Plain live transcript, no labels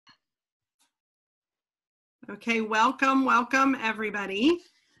Okay, welcome everybody.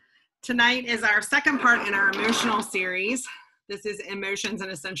 Tonight is our second part in our emotional series. This is emotions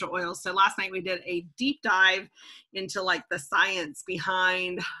and essential oils. So last night we did a deep dive into like the science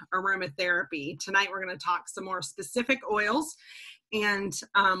behind aromatherapy. Tonight we're going to talk some more specific oils, and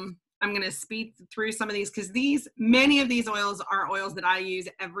I'm going to speed through some of these because many of these oils are oils that I use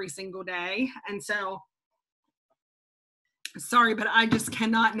every single day. And so sorry, but I just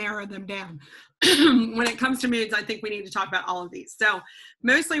cannot narrow them down. When it comes to moods, I think we need to talk about all of these. So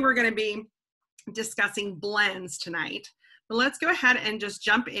mostly we're going to be discussing blends tonight, but let's go ahead and just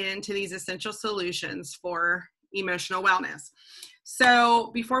jump into these essential solutions for emotional wellness.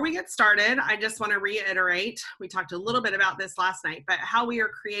 So before we get started, I just want to reiterate, we talked a little bit about this last night, but how we are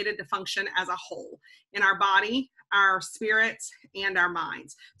created to function as a whole in our body, our spirits, and our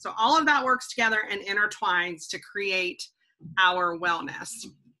minds. So all of that works together and intertwines to create our wellness.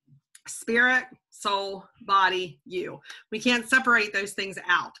 Spirit, soul, body, you. We can't separate those things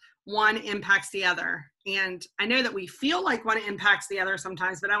out. One impacts the other. And I know that we feel like one impacts the other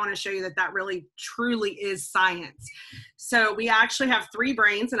sometimes, but I want to show you that that really truly is science. So we actually have three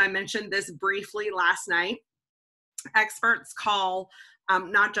brains, and I mentioned this briefly last night. Experts call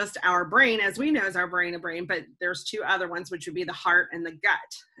not just our brain, as we know as our brain, a brain, but there's two other ones, which would be the heart and the gut.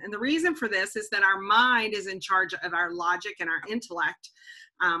 And the reason for this is that our mind is in charge of our logic and our intellect.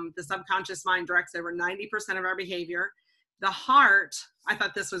 The subconscious mind directs over 90% of our behavior. The heart, I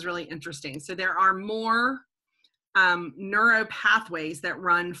thought this was really interesting. So there are more neuro pathways that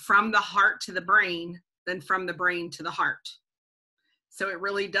run from the heart to the brain than from the brain to the heart. So it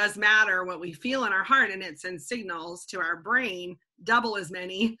really does matter what we feel in our heart, and it sends signals to our brain, double as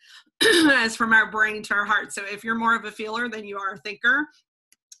many as from our brain to our heart. So if you're more of a feeler than you are a thinker,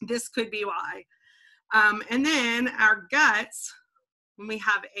 this could be why. And then our guts, when we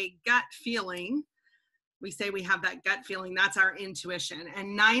have a gut feeling, we say we have that gut feeling, that's our intuition.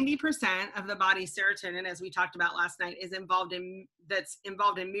 And 90% of the body's serotonin, as we talked about last night, that's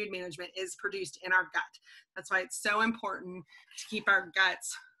involved in mood management, is produced in our gut. That's why it's so important to keep our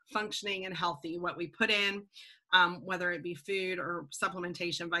guts functioning and healthy. What we put in, whether it be food or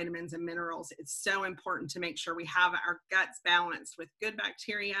supplementation, vitamins and minerals, it's so important to make sure we have our guts balanced with good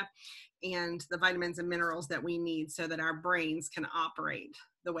bacteria and the vitamins and minerals that we need so that our brains can operate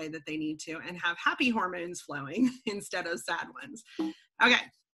the way that they need to and have happy hormones flowing instead of sad ones. Okay,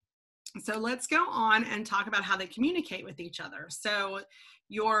 so let's go on and talk about how they communicate with each other. So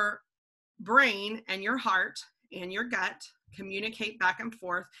your brain and your heart and your gut communicate back and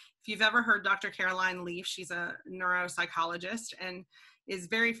forth. If you've ever heard Dr. Caroline Leaf, she's a neuropsychologist and is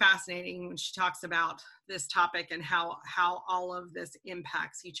very fascinating when she talks about this topic and how all of this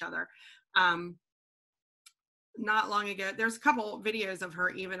impacts each other. Not long ago, there's a couple videos of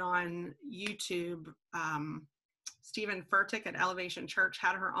her even on YouTube. Stephen Furtick at Elevation Church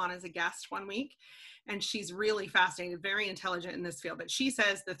had her on as a guest one week, and she's really fascinated, very intelligent in this field. But she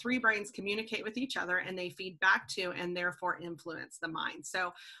says the three brains communicate with each other and they feed back to and therefore influence the mind.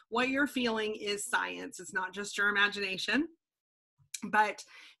 So what you're feeling is science. It's not just your imagination, but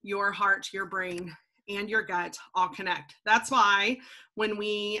your heart, your brain, and your gut all connect. That's why when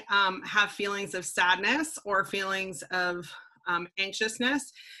we have feelings of sadness or feelings of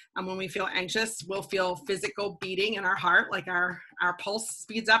anxiousness, when we feel anxious, we'll feel physical beating in our heart, like our pulse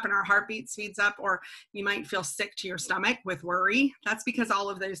speeds up and our heartbeat speeds up, or you might feel sick to your stomach with worry. That's because all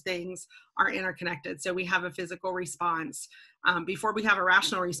of those things are interconnected. So we have a physical response before we have a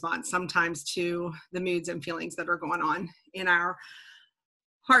rational response sometimes to the moods and feelings that are going on in our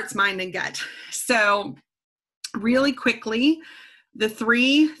hearts, mind, and gut. So really quickly, the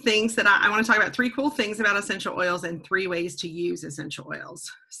three things that I want to talk about, three cool things about essential oils and three ways to use essential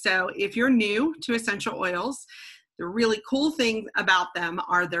oils. So if you're new to essential oils, the really cool thing about them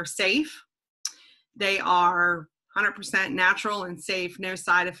are they're safe. They are 100% natural and safe, no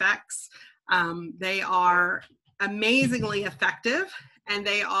side effects. They are amazingly effective, and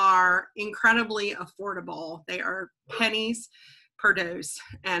they are incredibly affordable. They are pennies per dose,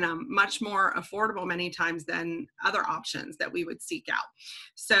 and much more affordable many times than other options that we would seek out.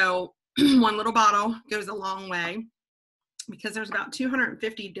 So one little bottle goes a long way because there's about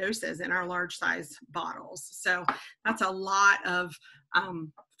 250 doses in our large size bottles. So that's a lot of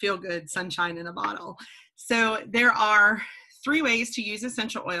feel good sunshine in a bottle. So there are three ways to use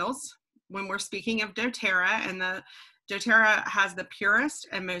essential oils when we're speaking of doTERRA, and the doTERRA has the purest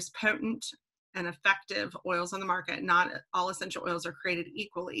and most potent and effective oils on the market. Not all essential oils are created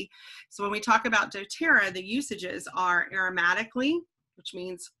equally. So when we talk about doTERRA, the usages are aromatically, which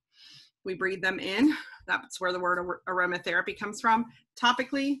means we breathe them in. That's where the word aromatherapy comes from.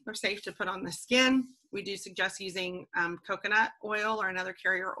 Topically, they're safe to put on the skin. we do suggest using coconut oil or another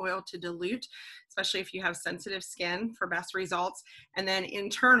carrier oil to dilute, especially if you have sensitive skin, for best results. And then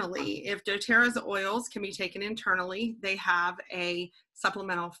internally, if doTERRA's oils can be taken internally, they have a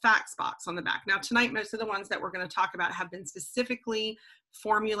supplemental facts box on the back. Now tonight, most of the ones that we're going to talk about have been specifically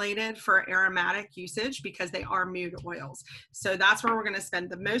formulated for aromatic usage because they are mood oils. So that's where we're going to spend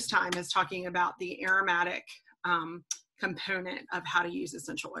the most time, is talking about the aromatic component of how to use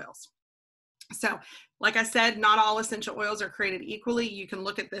essential oils. So like I said, not all essential oils are created equally. You can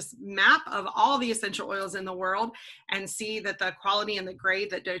look at this map of all the essential oils in the world and see that the quality and the grade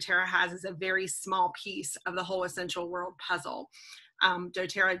that doTERRA has is a very small piece of the whole essential world puzzle.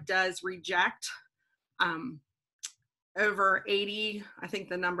 doTERRA does reject over 80, I think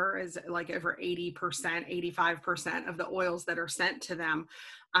the number is like over 80%, 85% of the oils that are sent to them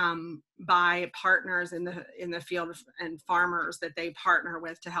by partners in the field and farmers that they partner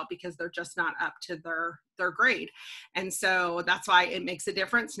with to help, because they're just not up to their grade. And so that's why it makes a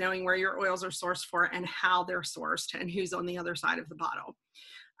difference knowing where your oils are sourced for and how they're sourced and who's on the other side of the bottle.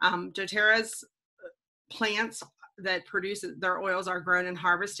 doTERRA's plants that produce their oils are grown and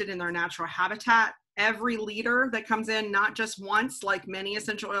harvested in their natural habitat. Every liter that comes in, not just once like many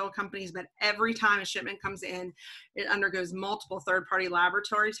essential oil companies, but every time a shipment comes in, it undergoes multiple third-party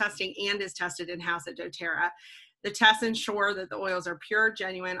laboratory testing and is tested in-house at doTERRA. The tests ensure that the oils are pure,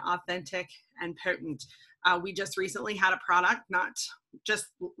 genuine, authentic, and potent. We just recently had a product, not just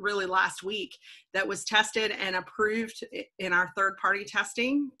really last week, that was tested and approved in our third-party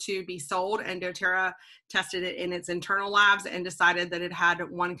testing to be sold, and doTERRA tested it in its internal labs and decided that it had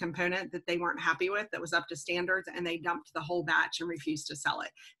one component that they weren't happy with that was up to standards, and they dumped the whole batch and refused to sell it.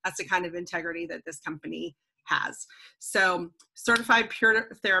 That's the kind of integrity that this company has. So certified pure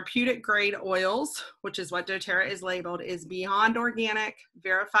therapeutic grade oils, which is what doTERRA is labeled, is beyond organic,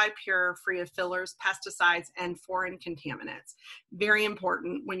 verified pure, free of fillers, pesticides, and foreign contaminants. Very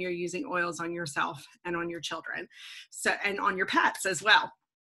important when you're using oils on yourself and on your children, so, and on your pets as well.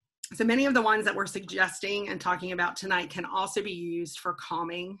 So many of the ones that we're suggesting and talking about tonight can also be used for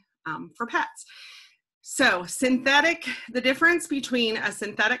calming for pets. So synthetic, the difference between a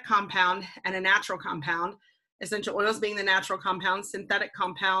synthetic compound and a natural compound, essential oils being the natural compounds, synthetic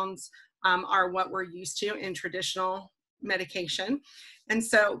compounds are what we're used to in traditional medication. And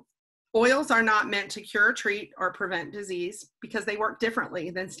so oils are not meant to cure, treat, or prevent disease because they work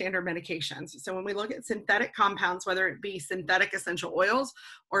differently than standard medications. So when we look at synthetic compounds, whether it be synthetic essential oils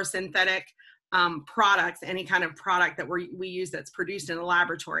or synthetic products, any kind of product that we use that's produced in a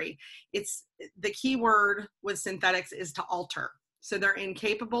laboratory, it's the key word with synthetics is to alter. So they're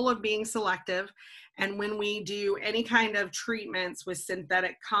incapable of being selective. And when we do any kind of treatments with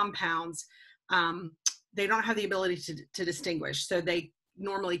synthetic compounds, they don't have the ability to distinguish. So they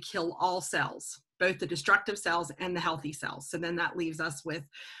normally kill all cells, both the destructive cells and the healthy cells. So then that leaves us with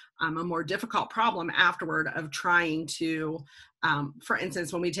a more difficult problem afterward of trying to, for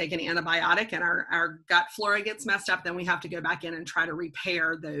instance, when we take an antibiotic and our gut flora gets messed up, then we have to go back in and try to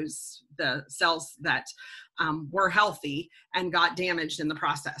repair the cells that were healthy and got damaged in the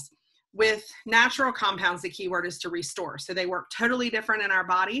process. With natural compounds, the key word is to restore. So they work totally different in our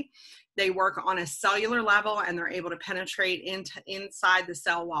body. They work on a cellular level and they're able to penetrate inside the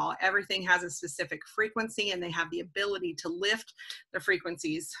cell wall. Everything has a specific frequency and they have the ability to lift the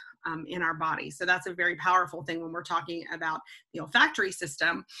frequencies in our body. So that's a very powerful thing when we're talking about the olfactory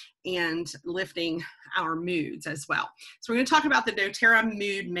system and lifting our moods as well. So we're going to talk about the doTERRA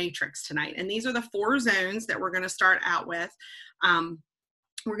Mood Matrix tonight. And these are the 4 zones that we're going to start out with.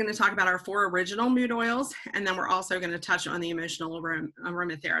 We're going to talk about our 4 original mood oils, and then we're also going to touch on the emotional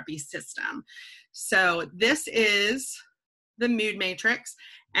aromatherapy system. So this is the mood matrix.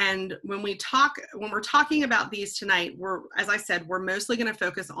 And when we're talking about these tonight, as I said, we're mostly going to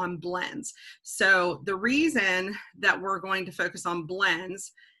focus on blends. So the reason that we're going to focus on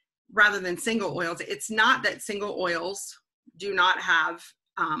blends rather than single oils, it's not that single oils do not have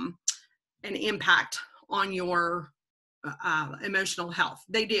an impact on your emotional health.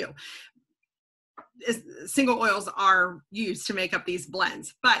 They do. Single oils are used to make up these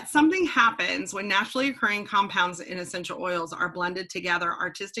blends, but something happens when naturally occurring compounds in essential oils are blended together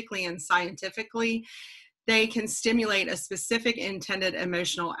artistically and scientifically. They can stimulate a specific intended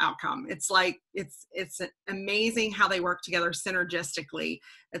emotional outcome. It's like, it's amazing how they work together synergistically.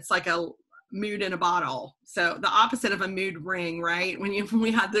 It's like a mood in a bottle. So the opposite of a mood ring, right? When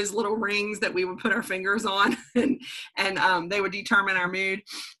we had those little rings that we would put our fingers on and they would determine our mood.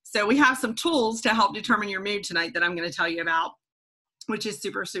 So we have some tools to help determine your mood tonight that I'm going to tell you about, which is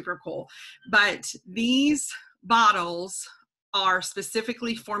super, super cool. But these bottles are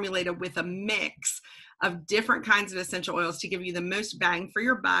specifically formulated with a mix of different kinds of essential oils to give you the most bang for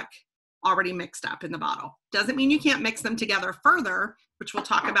your buck already mixed up in the bottle. Doesn't mean you can't mix them together further, which we'll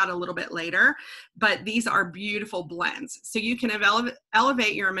talk about a little bit later, but these are beautiful blends. So you can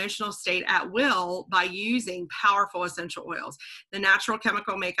elevate your emotional state at will by using powerful essential oils. The natural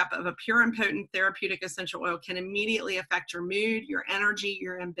chemical makeup of a pure and potent therapeutic essential oil can immediately affect your mood, your energy,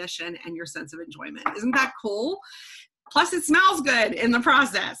 your ambition, and your sense of enjoyment. Isn't that cool? Plus it smells good in the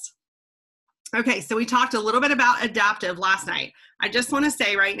process. Okay, so we talked a little bit about adaptive last night. I just want to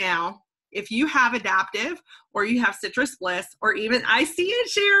say right now, if you have adaptive or you have citrus bliss, or even, I see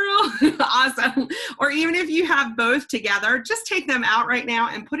it, Cheryl, awesome. Or even if you have both together, just take them out right now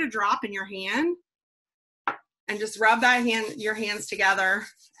and put a drop in your hand and just rub your hands together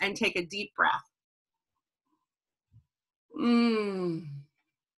and take a deep breath. We're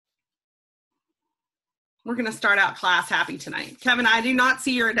going to start out class happy tonight. Kevin, I do not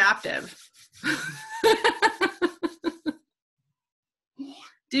see your adaptive.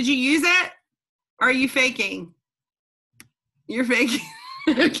 Did you use it? Or are you faking? You're faking.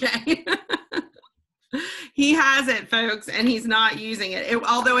 Okay. He has it, folks, and he's not using it.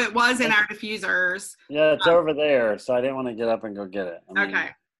 Although it was in our diffusers. Yeah, it's over there, so I didn't want to get up and go get it. Okay.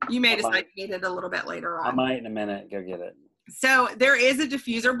 You may decide you need it a little bit later on. I might in a minute go get it. So there is a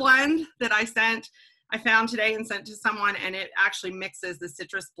diffuser blend that I found today and sent to someone, and it actually mixes the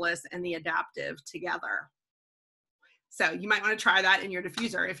citrus bliss and the adaptive together. So you might want to try that in your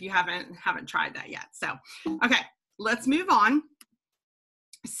diffuser if you haven't tried that yet. So, okay, let's move on.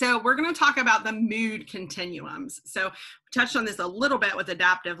 So we're going to talk about the mood continuums. So we touched on this a little bit with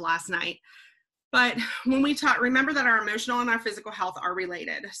adaptive last night, but when we remember that our emotional and our physical health are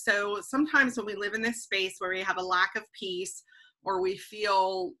related. So sometimes when we live in this space where we have a lack of peace, or we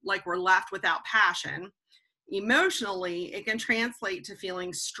feel like we're left without passion, emotionally, it can translate to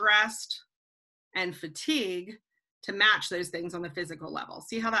feeling stressed and fatigue to match those things on the physical level.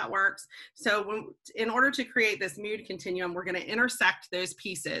 See how that works? So in order to create this mood continuum, we're going to intersect those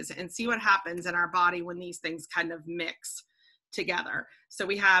pieces and see what happens in our body when these things kind of mix together. So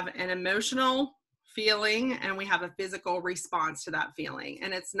we have an emotional feeling and we have a physical response to that feeling.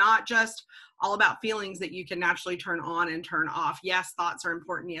 And it's not just all about feelings that you can naturally turn on and turn off. Yes, thoughts are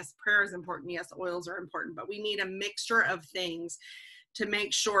important. Yes, prayer is important. Yes, oils are important, but we need a mixture of things to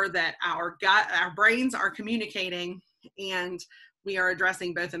make sure that our brains are communicating and we are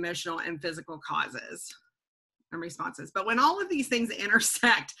addressing both emotional and physical causes and responses. But when all of these things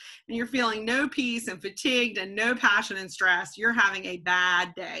intersect and you're feeling no peace and fatigued and no passion and stress, you're having a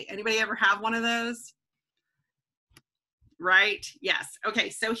bad day. Anybody ever have one of those? Right? Yes. Okay.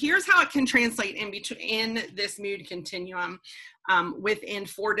 So here's how it can translate in this mood continuum within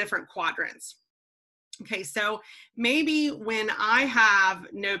 4 different quadrants. Okay. So maybe when I have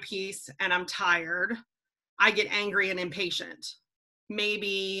no peace and I'm tired, I get angry and impatient.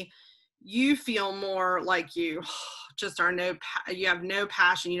 Maybe you feel more like you just you have no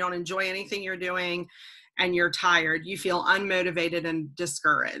passion. You don't enjoy anything you're doing and you're tired. You feel unmotivated and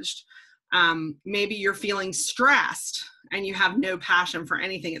discouraged. Maybe you're feeling stressed and you have no passion for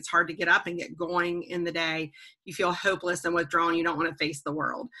anything. It's hard to get up and get going in the day. You feel hopeless and withdrawn. You don't want to face the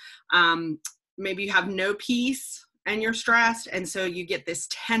world. Maybe you have no peace and you're stressed. And so you get this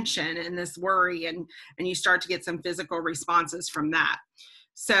tension and this worry and you start to get some physical responses from that.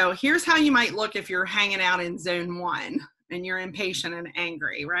 So here's how you might look if you're hanging out in zone 1 and you're impatient and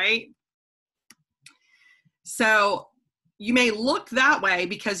angry, right? So you may look that way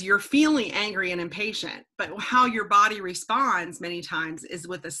because you're feeling angry and impatient, but how your body responds many times is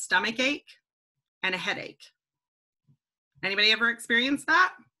with a stomach ache and a headache. Anybody ever experienced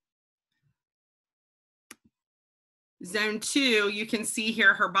that? Zone 2, you can see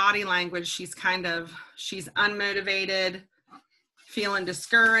here her body language. She's unmotivated, feeling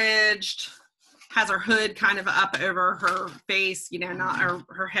discouraged, has her hood kind of up over her face,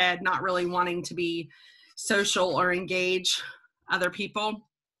 her head, not really wanting to be social or engage other people.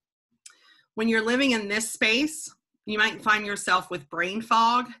 When you're living in this space, you might find yourself with brain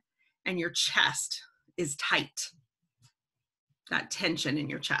fog and your chest is tight. That tension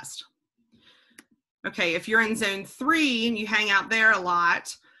in your chest. Okay, if you're in zone 3 and you hang out there a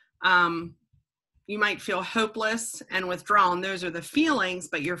lot, you might feel hopeless and withdrawn. Those are the feelings,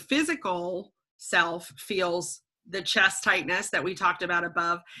 but your physical self feels the chest tightness that we talked about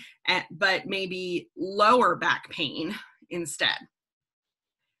above, but maybe lower back pain instead.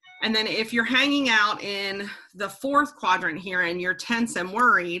 And then if you're hanging out in the 4th quadrant here and you're tense and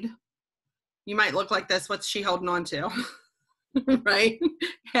worried, you might look like this. What's she holding on to? right?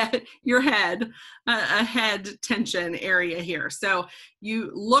 Your head, a head tension area here. So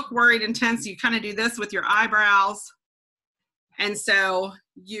you look worried and tense. You kind of do this with your eyebrows. And so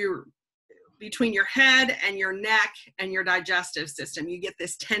you, between your head and your neck and your digestive system, you get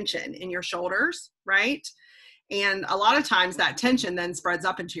this tension in your shoulders, right? And a lot of times that tension then spreads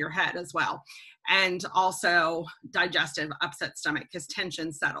up into your head as well. And also digestive upset stomach, because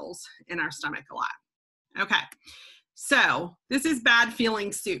tension settles in our stomach a lot. Okay, so this is bad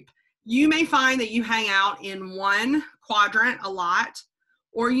feeling soup. You may find that you hang out in one quadrant a lot,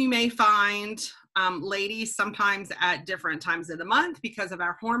 or you may find ladies sometimes at different times of the month because of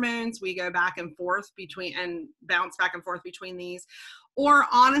our hormones, we go back and forth between and bounce back and forth between these. Or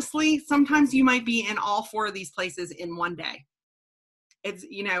honestly, sometimes you might be in all four of these places in one day. It's,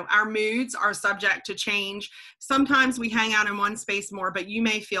 you know, our moods are subject to change. Sometimes we hang out in one space more, but you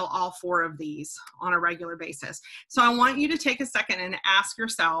may feel all four of these on a regular basis. So I want you to take a second and ask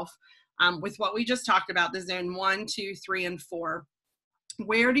yourself, with what we just talked about, the zone 1, 2, 3, and 4,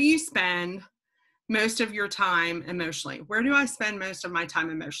 where do you spend most of your time emotionally? Where do I spend most of my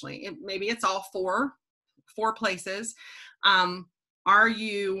time emotionally? Maybe it's all four places. Are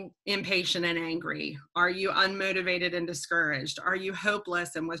you impatient and angry? Are you unmotivated and discouraged? Are you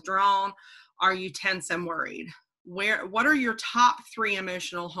hopeless and withdrawn? Are you tense and worried? What are your top 3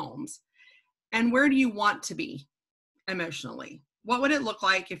 emotional homes? And where do you want to be emotionally? What would it look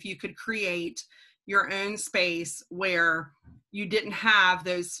like if you could create your own space where you didn't have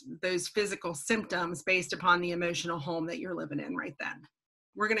those physical symptoms based upon the emotional home that you're living in right then?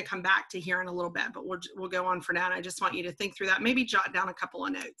 We're going to come back to here in a little bit, but we'll go on for now. And I just want you to think through that. Maybe jot down a couple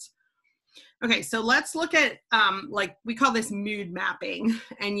of notes. Okay, so let's look at, like we call this mood mapping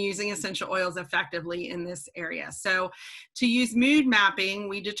and using essential oils effectively in this area. So to use mood mapping,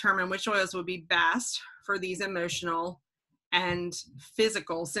 we determine which oils would be best for these emotional and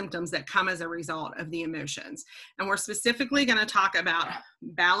physical symptoms that come as a result of the emotions. And we're specifically going to talk about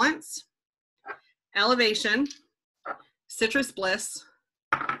balance, elevation, citrus bliss,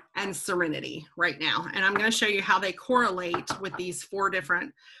 and serenity right now. And I'm going to show you how they correlate with these 4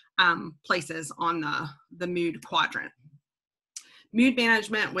 different places on the mood quadrant. Mood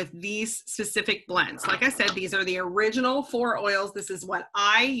management with these specific blends. Like I said, these are the original 4 oils. This is what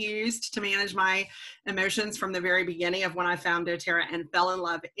I used to manage my emotions from the very beginning of when I found doTERRA and fell in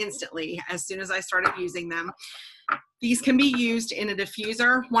love instantly as soon as I started using them. These can be used in a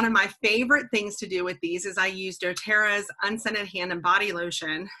diffuser. One of my favorite things to do with these is I use doTERRA's unscented hand and body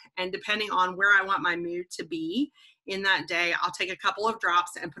lotion, and depending on where I want my mood to be in that day, I'll take a couple of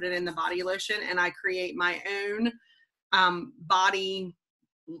drops and put it in the body lotion, and I create my own body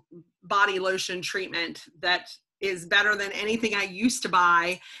lotion treatment that is better than anything I used to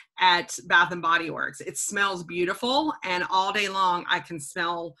buy at Bath and Body Works. It smells beautiful, and all day long I can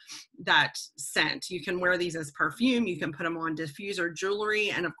smell that scent. You can wear these as perfume, you can put them on diffuser jewelry,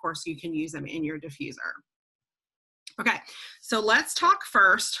 and of course you can use them in your diffuser. Okay, so let's talk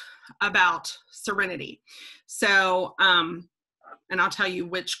first about serenity. So, and I'll tell you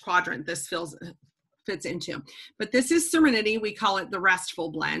which quadrant this fits into. But this is serenity. We call it the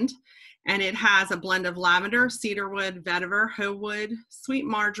restful blend. And it has a blend of lavender, cedarwood, vetiver, hoe wood, sweet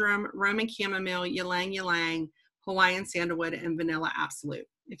marjoram, Roman chamomile, ylang ylang, Hawaiian sandalwood, and vanilla absolute.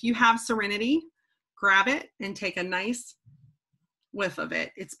 If you have serenity, grab it and take a nice whiff of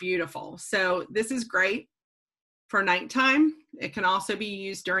it. It's beautiful. So this is great for nighttime. It can also be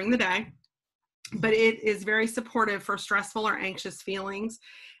used during the day, but it is very supportive for stressful or anxious feelings.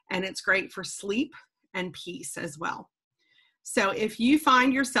 And it's great for sleep and peace as well. So if you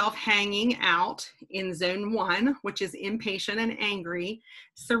find yourself hanging out in zone 1, which is impatient and angry,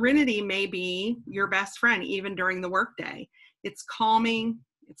 serenity may be your best friend even during the workday. It's calming,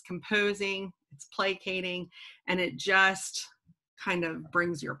 it's composing, it's placating, and it just kind of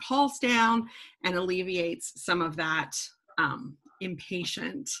brings your pulse down and alleviates some of that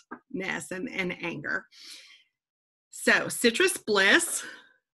impatientness and anger. So citrus bliss.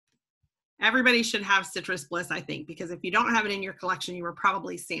 Everybody should have citrus bliss, I think, because if you don't have it in your collection, you were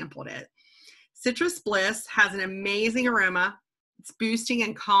probably sampled it. Citrus bliss has an amazing aroma. It's boosting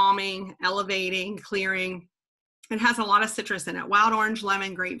and calming, elevating, clearing. It has a lot of citrus in it. Wild orange,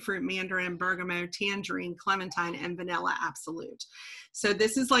 lemon, grapefruit, mandarin, bergamot, tangerine, clementine, and vanilla absolute. So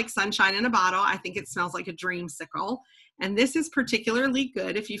this is like sunshine in a bottle. I think it smells like a dreamsicle. And this is particularly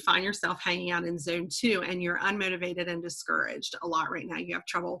good if you find yourself hanging out in zone 2 and you're unmotivated and discouraged a lot right now. You have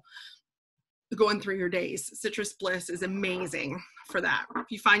trouble going through your days. Citrus bliss is amazing for that. If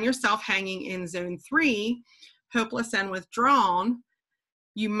you find yourself hanging in zone 3, hopeless and withdrawn,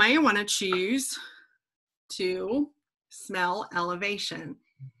 you may want to choose to smell elevation.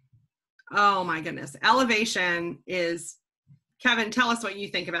 Oh my goodness. Elevation is, Kevin, tell us what you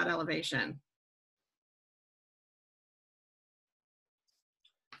think about elevation.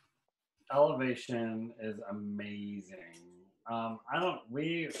 Elevation is amazing.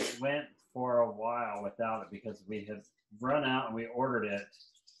 We went for a while without it because we had run out and we ordered it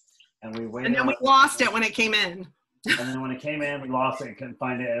and we waited. And then we lost it when it came in. And then when it came in, we lost it and couldn't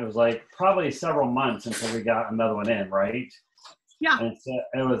find it. It was like probably several months until we got another one in, right? Yeah. And so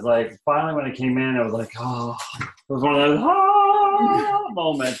it was like, finally when it came in, it was like, oh, it was one of those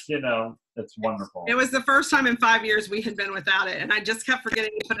moments, you know. It's wonderful. It was the first time in 5 years we had been without it. And I just kept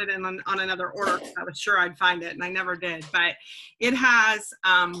forgetting to put it in on another order because I was sure I'd find it, and I never did. But it has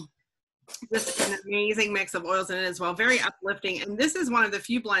just an amazing mix of oils in it as well, very uplifting. And this is one of the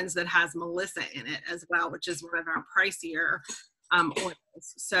few blends that has Melissa in it as well, which is one of our pricier oils.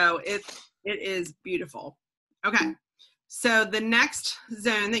 So it is beautiful. Okay. So the next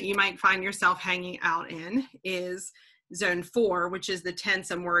zone that you might find yourself hanging out in is zone 4, which is the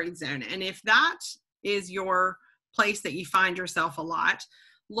tense and worried zone. And if that is your place that you find yourself a lot,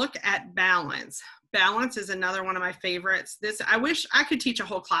 look at balance. Balance is another one of my favorites. I wish I could teach a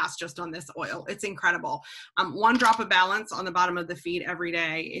whole class just on this oil. It's incredible. 1 drop of balance on the bottom of the feet every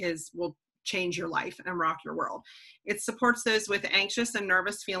day will change your life and rock your world. It supports those with anxious and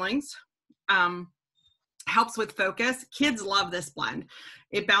nervous feelings. Helps with focus. Kids love this blend.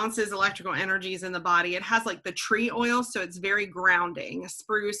 It balances electrical energies in the body. It has like the tree oil, so it's very grounding.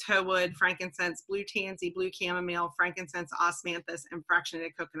 Spruce, hoewood, frankincense, blue tansy, blue chamomile, frankincense, osmanthus, and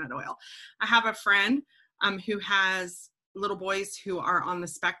fractionated coconut oil. I have a friend who has little boys who are on the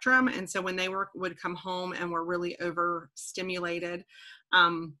spectrum, and so when they would come home and were really overstimulated,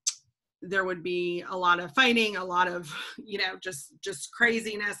 there would be a lot of fighting, a lot of, just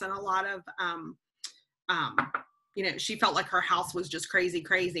craziness, and a lot of she felt like her house was just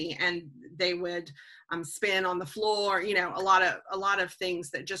crazy, and they would spin on the floor, a lot of things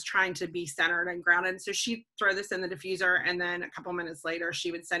that just trying to be centered and grounded. And so she'd throw this in the diffuser, and then a couple minutes later,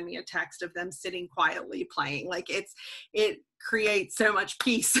 she would send me a text of them sitting quietly playing. Like it creates so much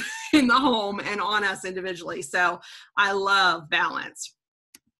peace in the home and on us individually. So I love balance.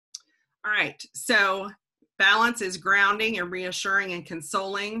 All right. So balance is grounding and reassuring and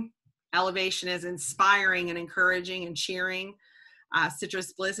consoling. Elevation is inspiring and encouraging and cheering.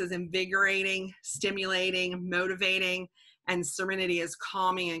 Citrus bliss is invigorating, stimulating, motivating, and serenity is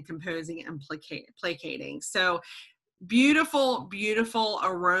calming and composing and placating. So beautiful, beautiful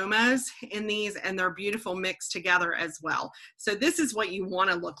aromas in these, and they're beautiful mixed together as well. So this is what you want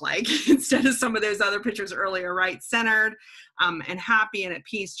to look like instead of some of those other pictures earlier, right? Centered and happy and at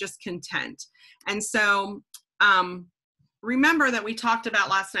peace, just content. And so, remember that we talked about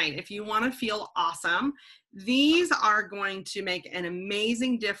last night, if you want to feel awesome, these are going to make an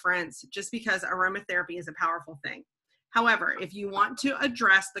amazing difference just because aromatherapy is a powerful thing. However, if you want to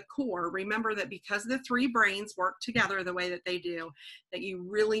address the core, remember that because the 3 brains work together the way that they do, that you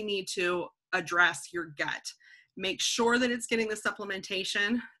really need to address your gut. Make sure that it's getting the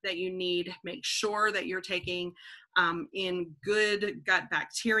supplementation that you need. Make sure that you're taking in good gut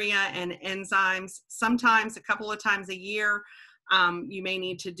bacteria and enzymes. Sometimes a couple of times a year, you may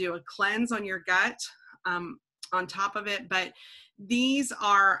need to do a cleanse on your gut on top of it, but these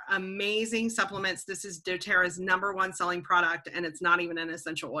are amazing supplements. This is doTERRA's #1 selling product, and it's not even an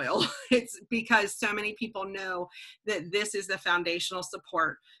essential oil. It's because so many people know that this is the foundational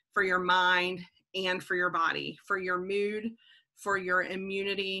support for your mind and for your body, for your mood, for your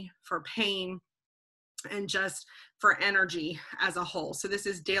immunity, for pain, and just for energy as a whole. So this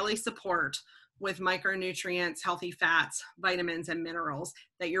is daily support with micronutrients, healthy fats, vitamins, and minerals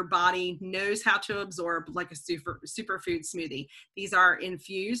that your body knows how to absorb like a superfood smoothie. These are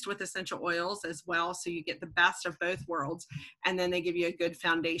infused with essential oils as well, so you get the best of both worlds, and then they give you a good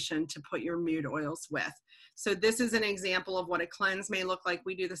foundation to put your mood oils with. So this is an example of what a cleanse may look like.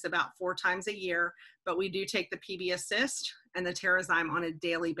 We do this about 4 times a year, but we do take the PB Assist and the Terrazyme on a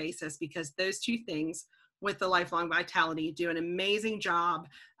daily basis because those 2 things with the Lifelong Vitality do an amazing job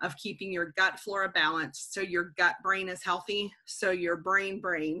of keeping your gut flora balanced, so your gut brain is healthy, so your brain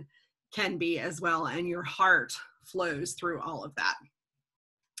can be as well, and your heart flows through all of that.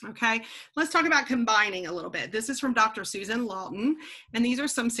 Okay, let's talk about combining a little bit. This is from Dr. Susan Lawton, and these are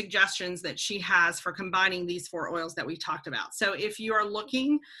some suggestions that she has for combining these 4 oils that we talked about. So if you are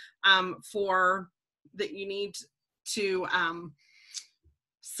looking for that you need to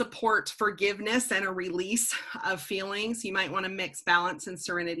support forgiveness and a release of feelings, you might want to mix balance and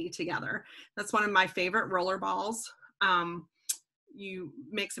serenity together. That's one of my favorite roller balls. you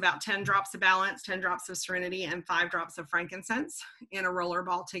mix about 10 drops of balance, 10 drops of serenity, and 5 drops of frankincense in a roller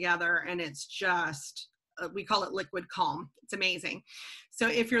ball together. And it's just, we call it liquid calm. It's amazing. So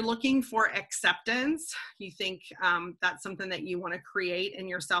if you're looking for acceptance, you think that's something that you want to create in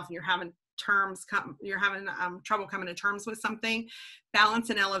yourself, and you're having trouble coming to terms with something, balance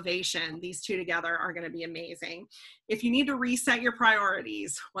and elevation, these two together are going to be amazing. If you need to reset your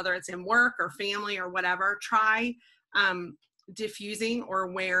priorities, whether it's in work or family or whatever, try diffusing or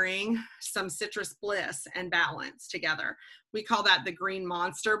wearing some citrus bliss and balance together. We call that the green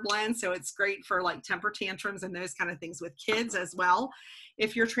monster blend. So it's great for like temper tantrums and those kind of things with kids as well.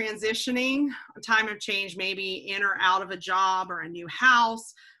 If you're transitioning, a time of change, maybe in or out of a job or a new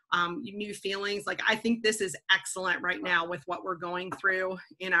house, new feelings, like I think this is excellent right now with what we're going through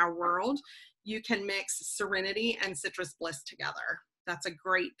in our world. You can mix serenity and citrus bliss together. That's a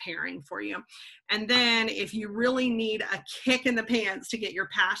great pairing for you. And then if you really need a kick in the pants to get your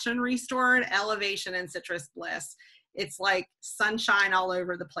passion restored, elevation and citrus bliss. It's like sunshine all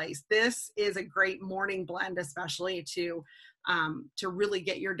over the place. This is a great morning blend, especially to really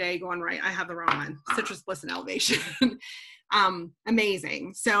get your day going right. I have the wrong one. Citrus bliss and elevation.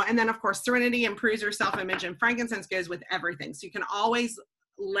 Amazing. So, and then of course, serenity improves your self-image, and frankincense goes with everything. So you can always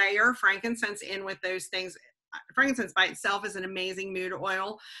layer frankincense in with those things. Frankincense by itself is an amazing mood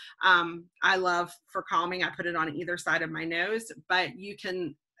oil. I love for calming. I put it on either side of my nose, but you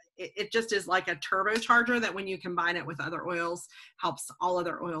can, it just is like a turbocharger that when you combine it with other oils, helps all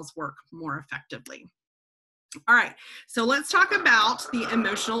other oils work more effectively. All right, so let's talk about the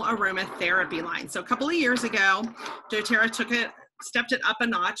emotional aromatherapy line. So a couple of years ago, doTERRA stepped it up a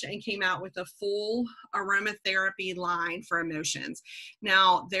notch and came out with a full aromatherapy line for emotions.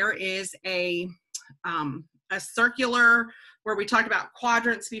 Now there is a circular, where we talked about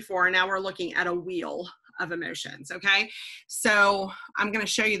quadrants before, and now we're looking at a wheel of emotions. Okay, so I'm going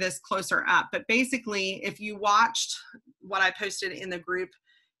to show you this closer up, but basically if you watched what I posted in the group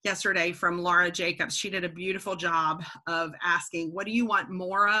yesterday from Laura Jacobs, she did a beautiful job of asking, what do you want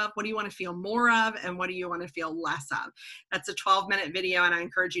more of? What do you want to feel more of? And what do you want to feel less of? That's a 12-minute video, and I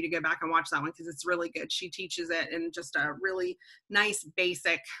encourage you to go back and watch that one because it's really good. She teaches it in just a really nice,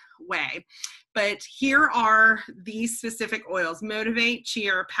 basic way. But here are these specific oils: motivate,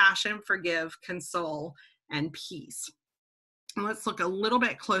 cheer, passion, forgive, console, and peace. And let's look a little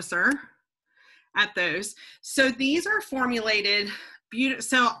bit closer at those. So these are formulated beautiful.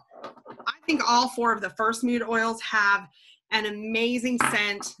 So I think all 4 of the first mood oils have an amazing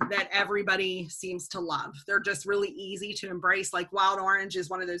scent that everybody seems to love. They're just really easy to embrace. Like wild orange is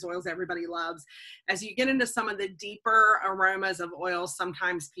one of those oils everybody loves. As you get into some of the deeper aromas of oils,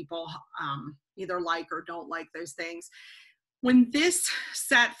 sometimes people either like or don't like those things. When this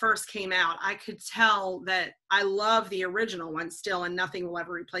set first came out, I could tell that I love the original one still, and nothing will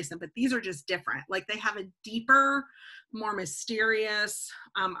ever replace them, but these are just different. Like they have a deeper, more mysterious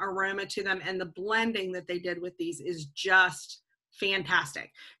aroma to them, and the blending that they did with these is just fantastic.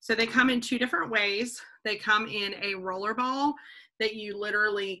 So they come in 2 different ways. They come in a roller ball that you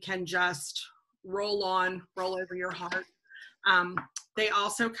literally can just roll over your heart. They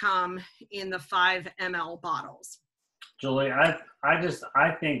also come in the 5 ml bottles. Julie,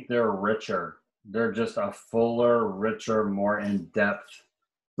 I think they're richer. They're just a fuller, richer, more in-depth.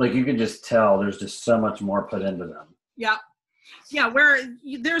 Like you can just tell there's just so much more put into them. Yeah. Yeah, where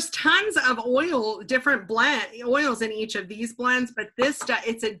there's tons of different oils in each of these blends, but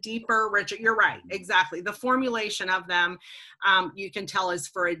it's a deeper, richer, you're right, exactly. The formulation of them, you can tell is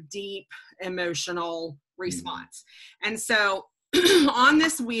for a deep emotional response. And so on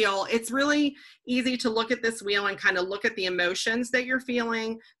this wheel, it's really easy to look at this wheel and kind of look at the emotions that you're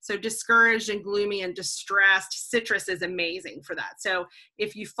feeling. So discouraged and gloomy and distressed, citrus is amazing for that. So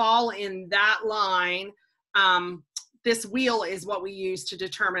if you fall in that line, this wheel is what we use to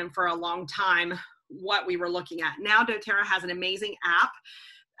determine for a long time what we were looking at. Now doTERRA has an amazing app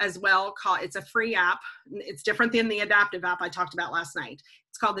as well. It's a free app. It's different than the adaptive app I talked about last night.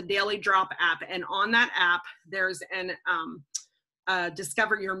 It's called the Daily Drop app. And on that app, there's an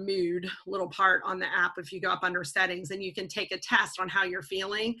discover your mood little part on the app if you go up under settings, and you can take a test on how you're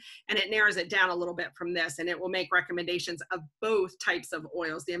feeling, and it narrows it down a little bit from this, and it will make recommendations of both types of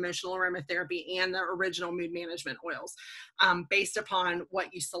oils, the emotional aromatherapy and the original mood management oils, based upon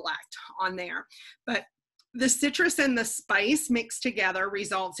what you select on there. But the citrus and the spice mixed together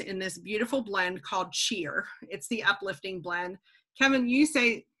results in this beautiful blend called Cheer. It's the uplifting blend. Kevin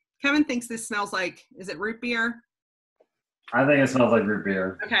thinks this smells like, is it root beer? I think it smells like root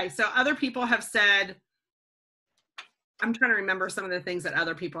beer. Okay, so other people have said, I'm trying to remember some of the things that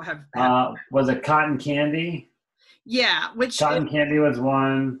other people have. Was it cotton candy? Yeah, which Cotton candy was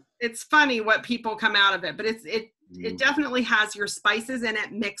one. it's funny what people come out of it, but it definitely has your spices in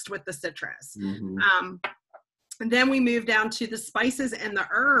it mixed with the citrus. And then we move down to the spices and the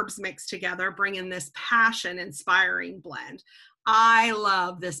herbs mixed together, bringing this passion inspiring blend. I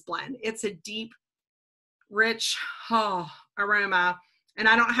love this blend. It's a deep, rich aroma. And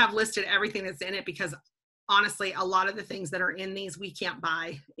I don't have listed everything that's in it because honestly, a lot of the things that are in these we can't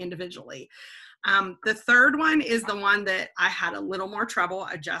buy individually. The third one is the one that I had a little more trouble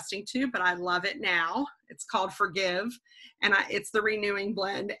adjusting to, but I love it now. It's called Forgive, and it's the renewing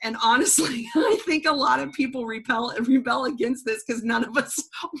blend. And honestly, I think a lot of people rebel against this because none of us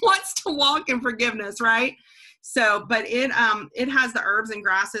wants to walk in forgiveness, right? So, but it has the herbs and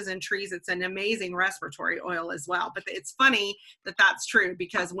grasses and trees. It's an amazing respiratory oil as well. But it's funny that that's true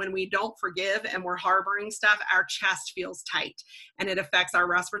because when we don't forgive and we're harboring stuff, our chest feels tight and it affects our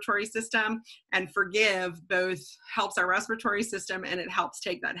respiratory system. And forgive both helps our respiratory system and it helps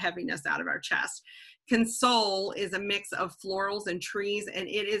take that heaviness out of our chest. Console is a mix of florals and trees, and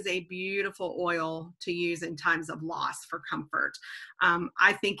it is a beautiful oil to use in times of loss for comfort.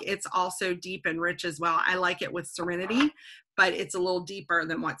 I think it's also deep and rich as well. I like it with Serenity, but it's a little deeper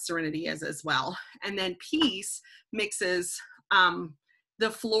than what Serenity is as well. And then Peace mixes the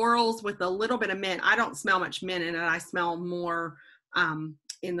florals with a little bit of mint. I don't smell much mint in it. I smell more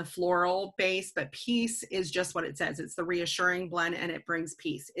in the floral base, but Peace is just what it says. It's the reassuring blend and it brings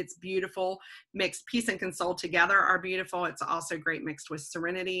peace. It's beautiful. Mixed Peace and Console together are beautiful. It's also great mixed with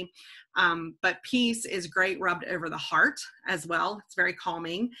Serenity. But Peace is great rubbed over the heart as well. It's very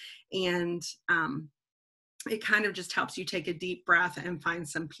calming. And it kind of just helps you take a deep breath and find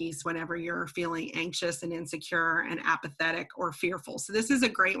some peace whenever you're feeling anxious and insecure and apathetic or fearful. So this is a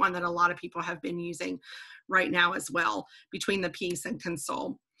great one that a lot of people have been using right now as well, between the Peace and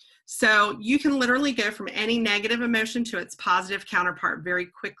Console. So you can literally go from any negative emotion to its positive counterpart very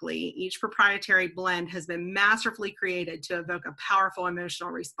quickly. Each proprietary blend has been masterfully created to evoke a powerful emotional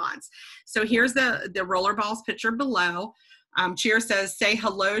response. So here's the rollerballs picture below. Cheer says, say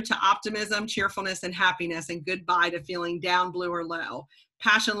hello to optimism, cheerfulness, and happiness, and goodbye to feeling down, blue, or low.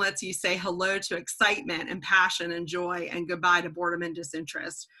 Passion lets you say hello to excitement and passion and joy, and goodbye to boredom and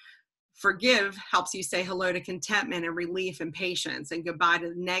disinterest. Forgive helps you say hello to contentment and relief and patience, and goodbye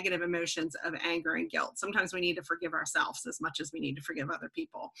to negative emotions of anger and guilt. Sometimes we need to forgive ourselves as much as we need to forgive other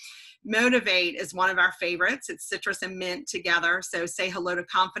people. Motivate is one of our favorites. It's citrus and mint together. So say hello to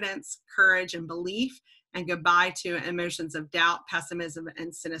confidence, courage, and belief, and goodbye to emotions of doubt, pessimism,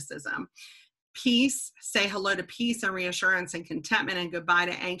 and cynicism. Peace, say hello to peace and reassurance and contentment, and goodbye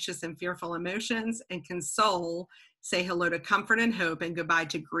to anxious and fearful emotions. And Console, say hello to comfort and hope, and goodbye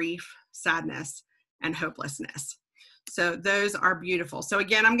to grief, sadness, and hopelessness. So those are beautiful. So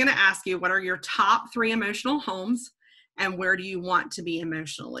again, I'm going to ask you, what are your top 3 emotional homes? And where do you want to be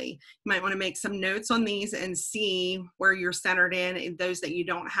emotionally? You might want to make some notes on these and see where you're centered in. Those that you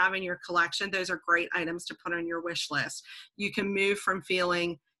don't have in your collection, those are great items to put on your wish list. You can move from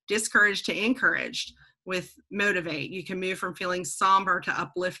feeling discouraged to encouraged with Motivate. You can move from feeling somber to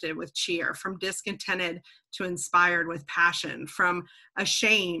uplifted with Cheer, from discontented to inspired with Passion, from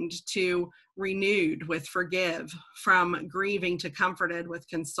ashamed to renewed with Forgive, from grieving to comforted with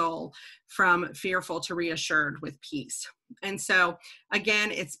Console, from fearful to reassured with Peace. And so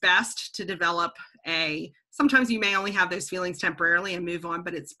again, it's best to develop sometimes you may only have those feelings temporarily and move on,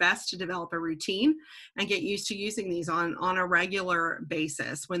 but it's best to develop a routine and get used to using these on a regular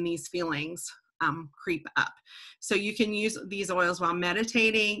basis when these feelings creep up. So you can use these oils while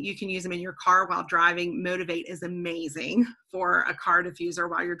meditating. You can use them in your car while driving. Motivate is amazing for a car diffuser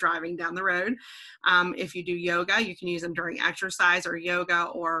while you're driving down the road. If you do yoga, you can use them during exercise or yoga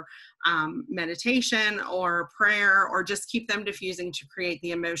or meditation or prayer, or just keep them diffusing to create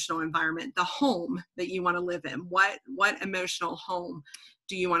the emotional environment, the home that you want to live in. What emotional home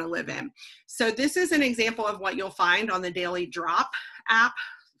do you want to live in? So this is an example of what you'll find on the Daily Drop app.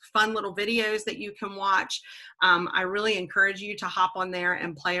 Fun little videos that you can watch. I really encourage you to hop on there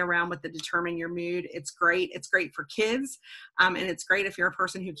and play around with the Determine Your Mood. It's great. It's great for kids. And it's great if you're a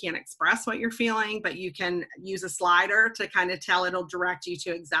person who can't express what you're feeling, but you can use a slider to kind of tell. It'll direct you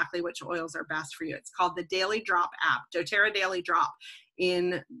to exactly which oils are best for you. It's called the Daily Drop app, doTERRA Daily Drop,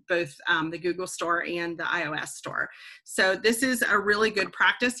 in both the Google store and the iOS store. So this is a really good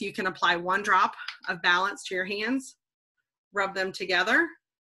practice. You can apply 1 drop of balance to your hands, rub them together,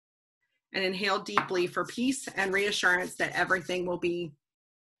 and inhale deeply for peace and reassurance that everything will be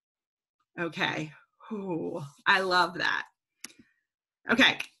okay. Ooh, I love that.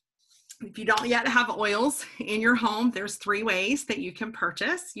 Okay, If you don't yet have oils in your home, there's 3 ways that you can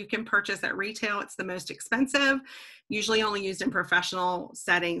purchase. You can purchase at retail. It's the most expensive, usually only used in professional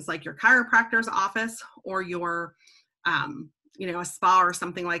settings like your chiropractor's office or your, a spa or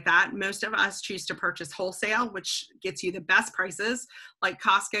something like that. Most of us choose to purchase wholesale, which gets you the best prices. Like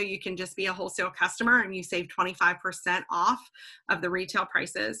Costco, you can just be a wholesale customer and you save 25% off of the retail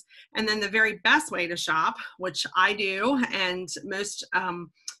prices. And then the very best way to shop, which I do, and most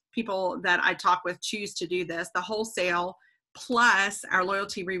people that I talk with choose to do this, the wholesale plus our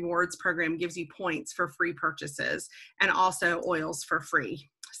loyalty rewards program gives you points for free purchases and also oils for free.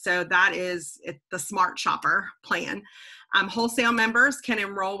 So that is the smart shopper plan. Wholesale members can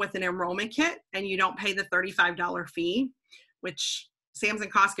enroll with an enrollment kit and you don't pay the $35 fee, which Sam's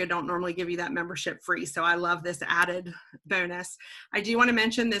and Costco don't normally give you that membership free. So I love this added bonus. I do want to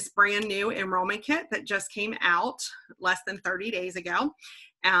mention this brand new enrollment kit that just came out less than 30 days ago.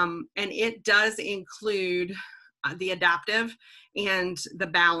 And it does include the adaptive and the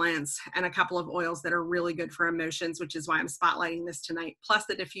balance and a couple of oils that are really good for emotions, which is why I'm spotlighting this tonight, plus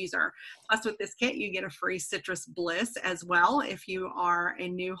the diffuser. Plus with this kit, you get a free citrus bliss as well. If you are a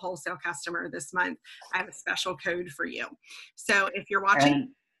new wholesale customer this month, I have a special code for you. So if you're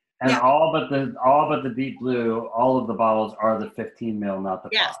watching. And all but the deep blue, all of the bottles are the 15 ml, not the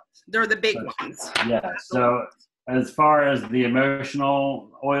 5. Yes, they're the big ones. Yeah. So as far as the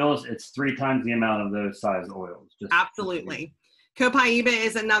emotional oils, it's 3 times the amount of those size oils. Absolutely. Copaiba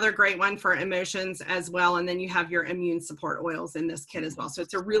is another great one for emotions as well. And then you have your immune support oils in this kit as well. So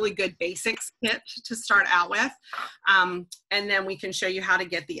it's a really good basics kit to start out with. And then we can show you how to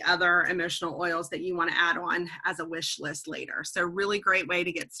get the other emotional oils that you want to add on as a wish list later. So really great way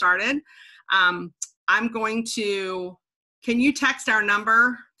to get started. I'm going to, can you text our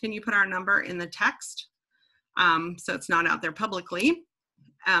number? Can you put our number in the text? So it's not out there publicly,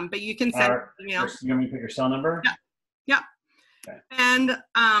 but you can send an email. You want me to put your cell number? Yeah. Yep. Okay. And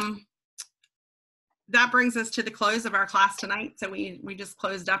that brings us to the close of our class tonight. So we just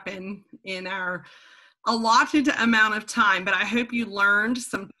closed up in our allotted amount of time, but I hope you learned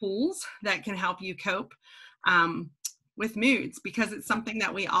some tools that can help you cope with moods, because it's something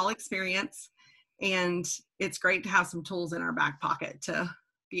that we all experience, and it's great to have some tools in our back pocket to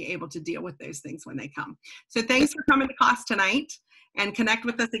be able to deal with those things when they come. So thanks for coming to class tonight, and connect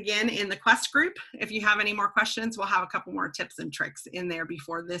with us again in the Quest group. If you have any more questions, we'll have a couple more tips and tricks in there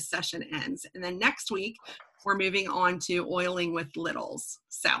before this session ends. And then next week, we're moving on to oiling with littles.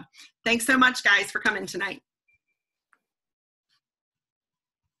 So thanks so much, guys, for coming tonight.